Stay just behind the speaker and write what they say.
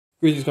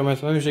Greetings,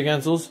 comrades. My name is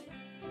Gigantals,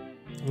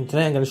 and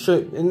today I'm going to show.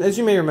 And as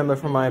you may remember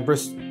from my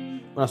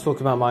when I was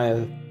talking about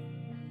my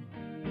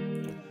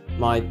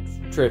my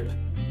trip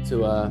to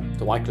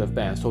Wycliffe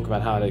Bay, I was talking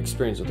about how I had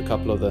experience with a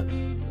couple of the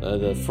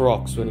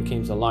rocks when it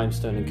came to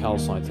limestone and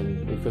calcite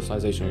and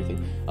recrystallization and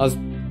everything.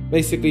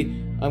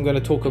 I'm going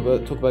to talk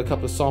about a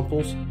couple of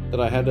samples that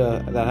I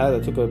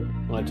took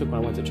when I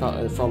went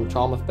to from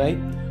Charmouth Bay,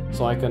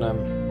 so I can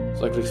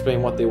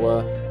explain what they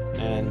were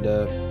and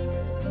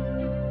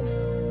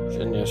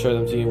show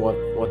them to you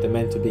what they're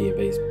meant to be,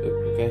 basically.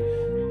 Okay.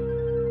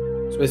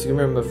 So basically,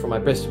 remember from my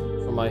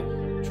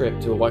trip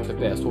to Wycliffe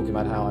Bay, I was talking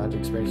about how I had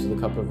experiences with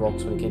a couple of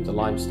rocks when it came to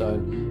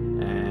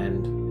limestone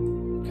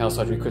and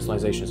calcite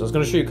recrystallization. So I was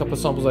going to show you a couple of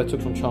samples I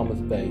took from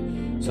Charmouth Bay.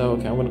 So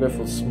okay, I'm going to go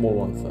for the small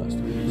one first.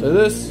 So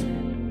this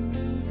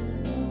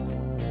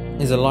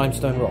is a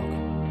limestone rock.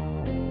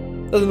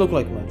 Doesn't look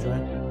like much,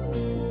 right?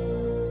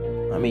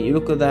 I mean, you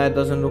look at that, it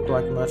doesn't look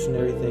like much and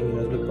everything, you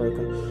know, it's a bit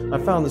broken. I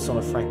found this on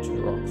a fractured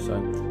rock, so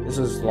this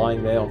was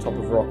lying there on top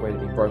of rock ready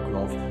to be broken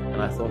off,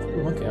 and I thought,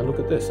 okay, I'll look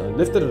at this. And I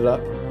lifted it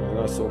up, and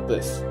I saw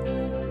this.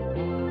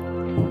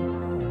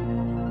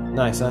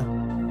 Nice, huh?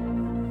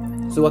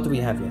 So what do we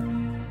have here?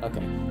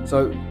 Okay,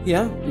 so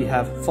here we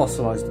have a bit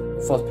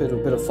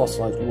of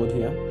fossilized wood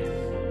here,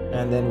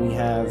 and then we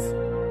have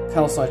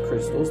calcite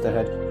crystals that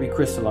had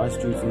recrystallized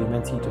due to the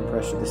immense heat and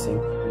pressure this thing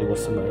when it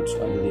was submerged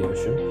under the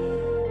ocean.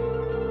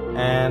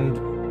 And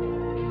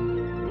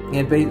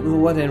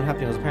what ended up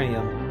happening was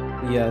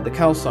apparently the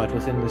calcite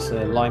within this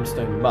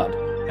limestone mud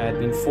had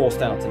been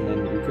forced out and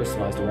then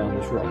recrystallized around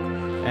this rock.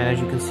 And as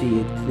you can see,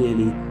 it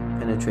clearly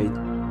penetrated.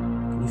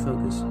 Can you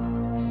focus?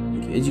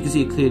 As you can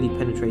see, it clearly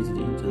penetrated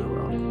into the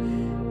rock.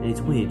 And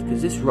it's weird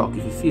because this rock,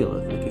 if you feel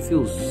it, it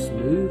feels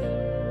smooth,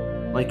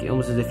 like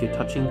almost as if you're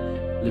touching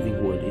living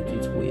wood.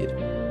 It's weird.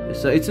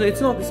 So it's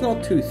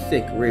not too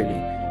thick, really.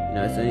 You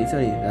know, it's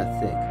only that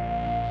thick.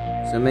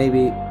 So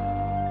maybe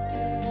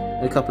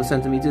a couple of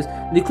centimeters,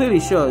 and it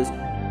clearly shows, you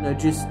know, it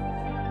just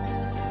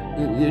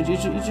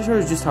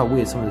shows just how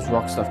weird some of this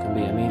rock stuff can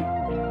be. I mean,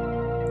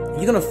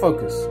 you're gonna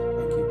focus.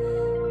 Thank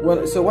you.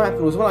 Well, so what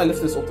happened was when I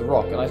lifted this off the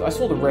rock, and I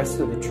saw the rest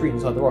of the tree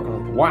inside the rock, and I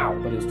was like, wow,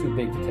 but it was too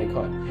big to take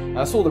home. And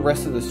I saw the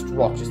rest of this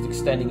rock just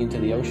extending into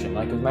the ocean.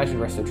 I could imagine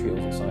the rest of the tree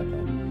was inside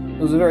there.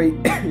 It was a very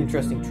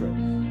interesting trip.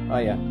 Oh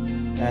yeah,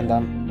 and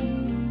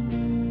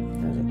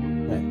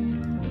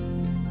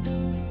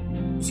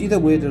see the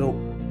weird little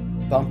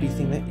bumpy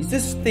thing there? Is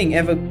this thing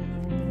ever...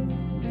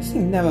 This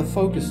thing never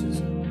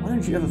focuses. Why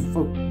don't you ever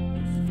focus?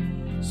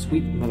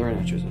 Sweet mother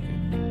natures, okay.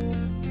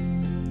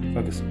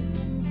 Focus.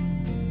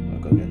 I'll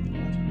go get the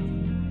light.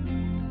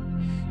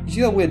 You see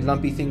that weird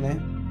lumpy thing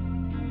there?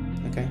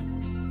 Okay.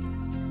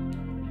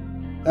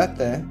 That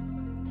there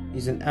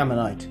is an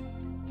ammonite.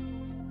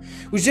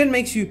 Which then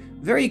makes you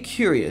very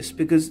curious,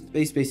 because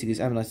basically this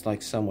ammonite's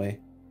like somewhere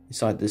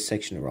inside this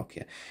section of rock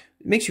here.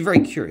 It makes you very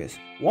curious.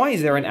 Why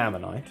is there an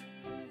ammonite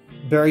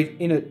buried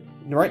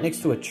right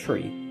next to a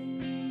tree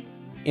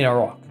in a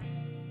rock,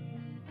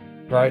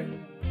 right?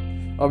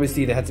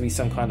 Obviously there had to be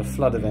some kind of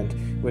flood event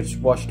which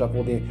washed up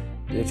all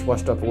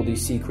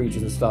these sea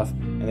creatures and stuff,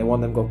 and then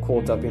one of them got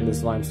caught up in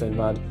this limestone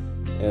mud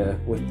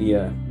with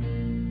the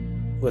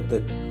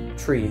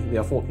tree, the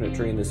unfortunate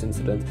tree in this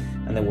incident,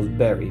 and then was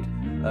buried.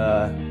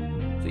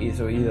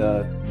 So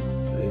either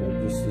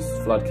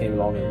this flood came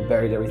along and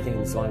buried everything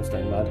in this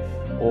limestone mud,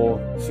 or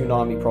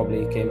tsunami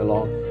probably came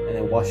along and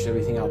then washed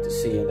everything out to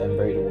sea and then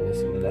buried all this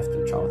and then left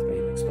the Charmouth Bay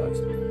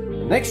exposed.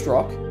 The next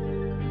rock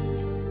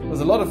was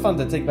a lot of fun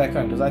to take back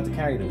home because I had to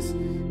carry this.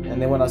 And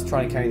then when I was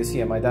trying to carry this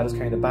here, my dad was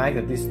carrying the bag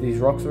that these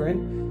rocks were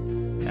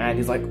in, and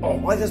he's like, "Oh,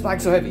 why is this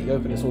bag so heavy?" He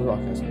opened this whole rock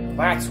and I was like,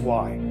 "That's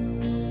why."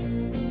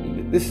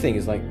 This thing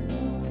is like,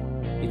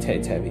 it's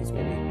heavy. It's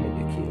maybe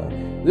a kilo.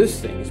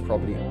 This thing is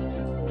probably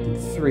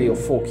 3 or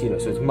 4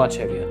 kilos, so it's much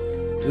heavier.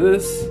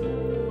 This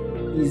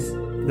is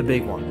the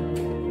big one.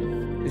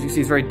 As you can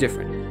see, it's very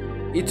different.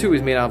 It too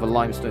is made out of a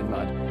limestone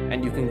mud,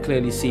 and you can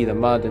clearly see the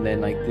mud and then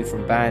like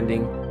different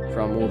banding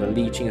from all the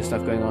leaching and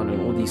stuff going on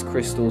and all these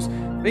crystals.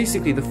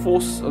 Basically, the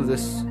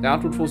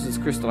outward force of this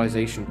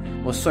crystallization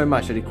was so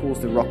much that it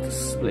caused the rock to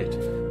split.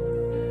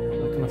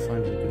 Where can I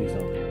find a good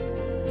example?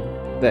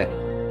 There.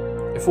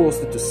 It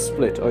forced it to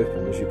split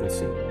open, as you can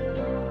see.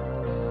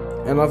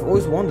 And I've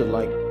always wondered,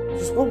 like,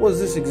 just what was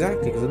this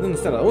exactly? Because I didn't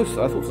understand. I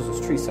thought this was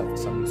tree sap for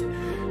some reason.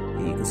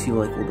 You can see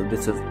like all the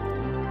bits of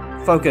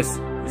focus.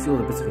 You see all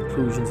the bits of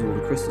inclusions and all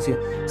the crystals here.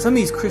 Some of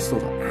these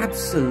crystals are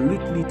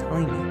absolutely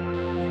tiny.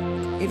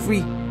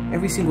 Every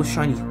single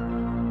shiny thing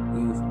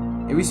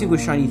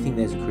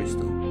there's a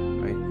crystal,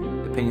 right?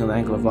 Depending on the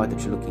angle of light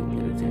that you're looking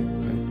at it in,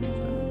 right?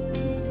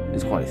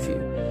 There's quite a few,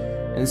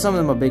 and some of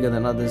them are bigger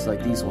than others,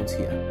 like these ones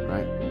here,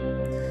 right?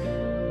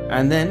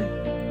 And then,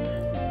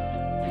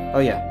 oh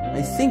yeah,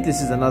 I think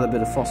this is another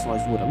bit of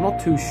fossilized wood. I'm not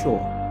too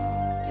sure.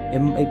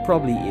 It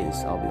probably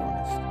is, I'll be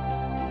honest.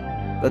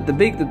 But the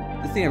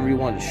thing I really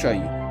wanted to show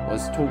you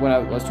was when I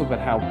was talking about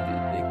how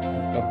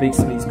big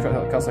some of these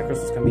calcite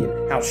crystals can be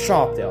and how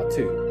sharp they are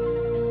too.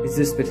 It's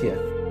this bit here.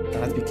 I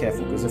have to be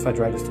careful because if I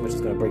drag this too much,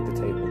 it's going to break the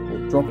table or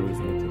drop it with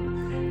me.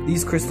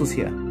 these crystals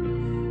here.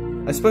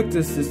 I spoke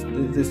this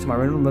to my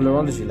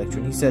mineralogy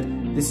lecturer, and he said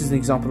this is an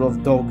example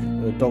of dog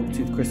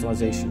tooth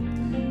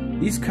crystallization.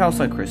 These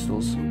calcite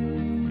crystals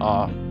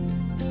are,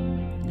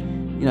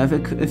 you know,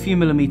 a few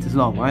millimeters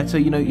long, right? So,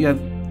 you know, you have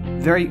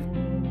very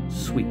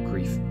sweet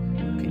grief.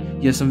 Okay,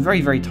 you have some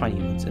very, very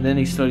tiny ones, and then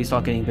they slowly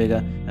start getting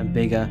bigger and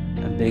bigger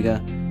and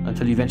bigger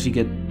until you eventually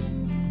get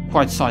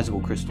quite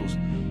sizable crystals.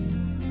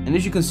 And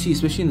as you can see,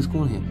 especially in this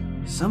corner here,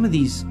 some of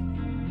these.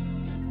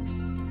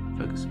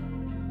 Focus.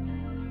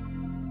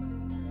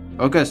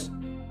 Focus.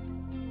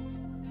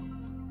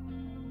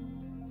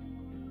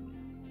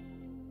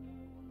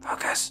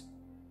 Focus.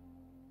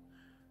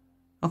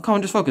 Oh, come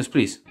on, just focus,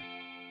 please.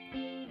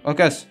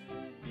 Focus.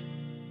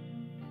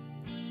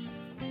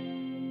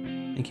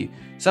 Thank you.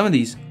 Some of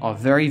these are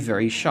very,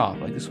 very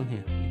sharp, like this one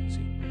here. You can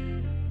see.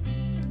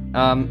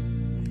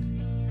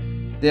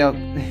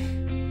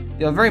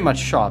 They are very much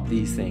sharp,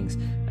 these things,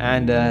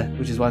 and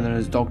which is why they're known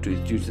as dog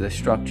tooth, due to their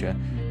structure.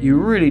 You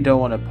really don't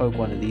want to poke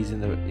one of these in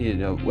the, you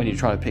know, when you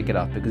try to pick it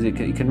up, because it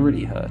can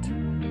really hurt.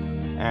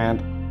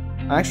 And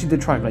I actually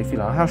did try and like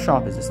feel out how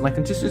sharp is this, and I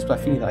can just by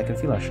feeling that I can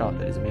feel how sharp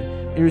that is. I mean,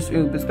 in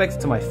respect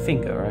to my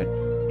finger, right?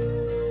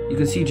 You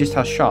can see just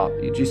how sharp,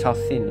 just how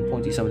thin and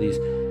pointy some of these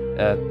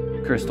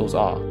crystals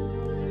are.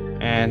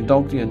 And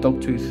dog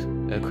tooth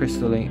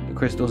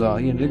crystals are,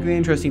 you know, they're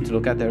interesting to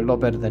look at. They're a lot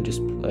better than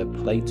just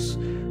plates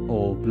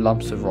or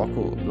lumps of rock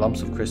or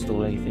lumps of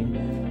crystal or anything.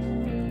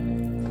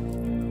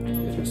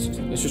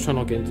 Let's just try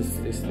not to get into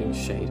this thing's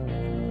shade.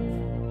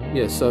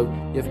 Yeah, so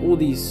you have all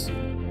this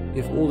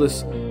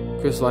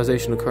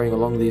crystallization occurring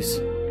along this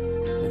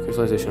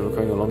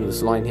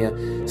line here.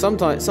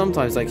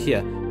 Sometimes like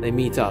here, they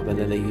meet up and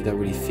then you don't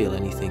really feel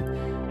anything.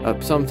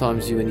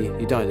 Sometimes you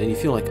don't, and you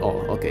feel like,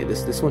 oh, okay,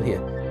 this one here,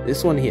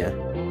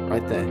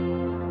 right there,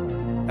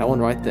 that one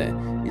right there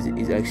is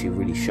actually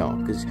really sharp,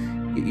 because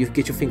you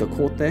get your finger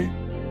caught there,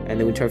 and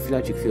then when you try to feel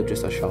out, you can feel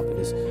just how sharp it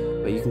is.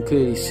 But you can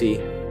clearly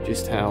see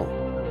just how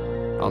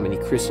many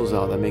crystals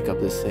are that make up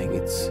this thing.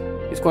 It's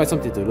quite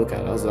something to look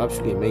at. I was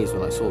absolutely amazed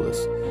when I saw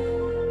this,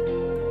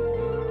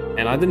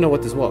 and I didn't know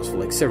what this was for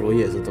like several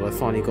years until I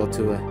finally got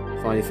to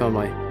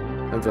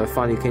until I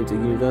finally came to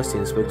university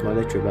and spoke to my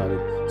lecturer about it.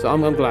 So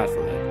I'm glad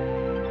for that.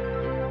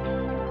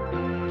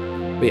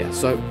 But yeah,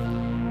 so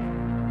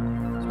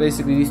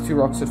basically these two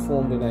rocks had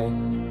formed in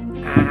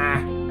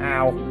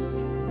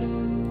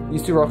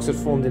These two rocks had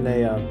formed in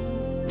a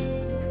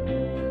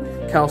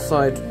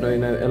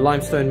a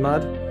limestone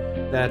mud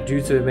that,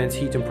 due to immense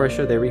heat and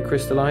pressure, they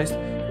recrystallized.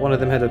 One of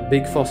them had a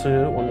big fossil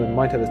in it, one of them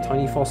might have a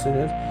tiny fossil in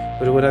it,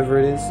 but whatever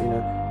it is, you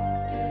know,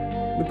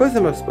 both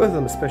of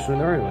them are special in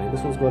their own way.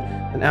 This one's got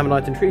an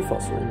ammonite and tree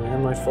fossil. An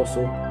ammonite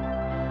fossil.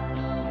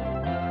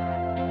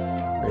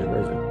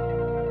 Where is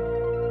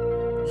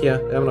it? Here,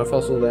 the ammonite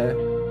fossil there,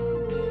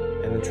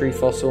 and the tree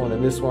fossil, and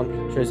then this one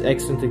shows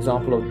excellent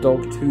example of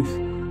dog tooth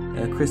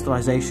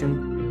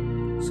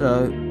crystallization.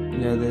 So, you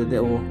know,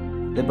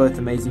 they're both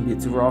amazing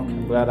bits of rock.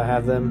 I'm glad I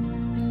have them,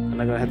 and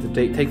I'm gonna have to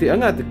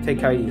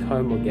carry these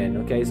home again.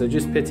 Okay, so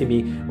just pity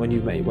me when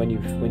you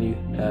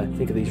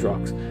think of these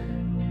rocks.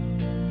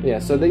 Yeah,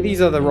 so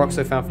these are the rocks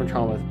I found from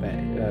Charmouth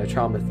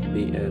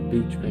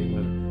Beach.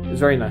 It's a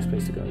very nice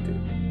place to go to.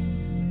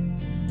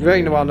 It's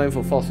very well known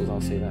for fossils, I'll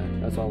say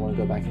that. That's why I want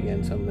to go back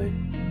again someday.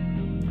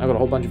 I got a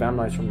whole bunch of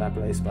ammonites from that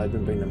place, but I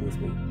didn't bring them with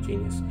me.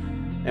 Genius.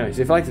 Anyways,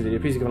 if you liked the video,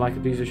 please give a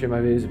like, please share my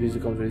videos, please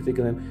comment what you think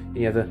of them.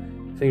 Any other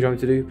things you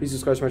want me to do, please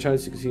subscribe to my channel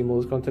so you can see more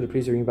of this content, and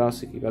please ring the bell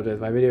so you keep updated with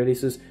my video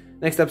releases.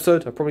 Next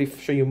episode, I'll probably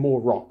show you more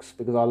rocks,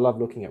 because I love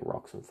looking at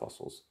rocks and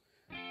fossils,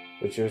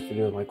 which is to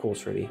do with my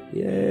course really.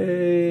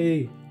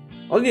 Yay!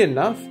 Oddly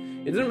enough,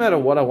 it didn't matter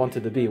what I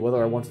wanted to be,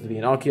 whether I wanted to be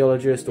an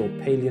archaeologist or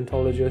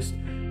paleontologist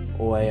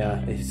or a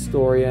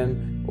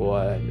historian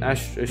or an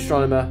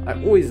astronomer. I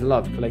always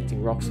loved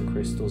collecting rocks and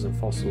crystals and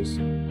fossils.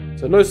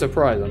 So no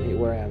surprise I'm here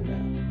where I am now.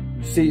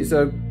 See,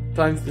 so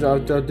I'll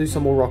do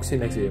some more rocks in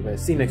next video. But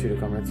see you next video,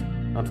 comrades.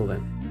 Until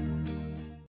then.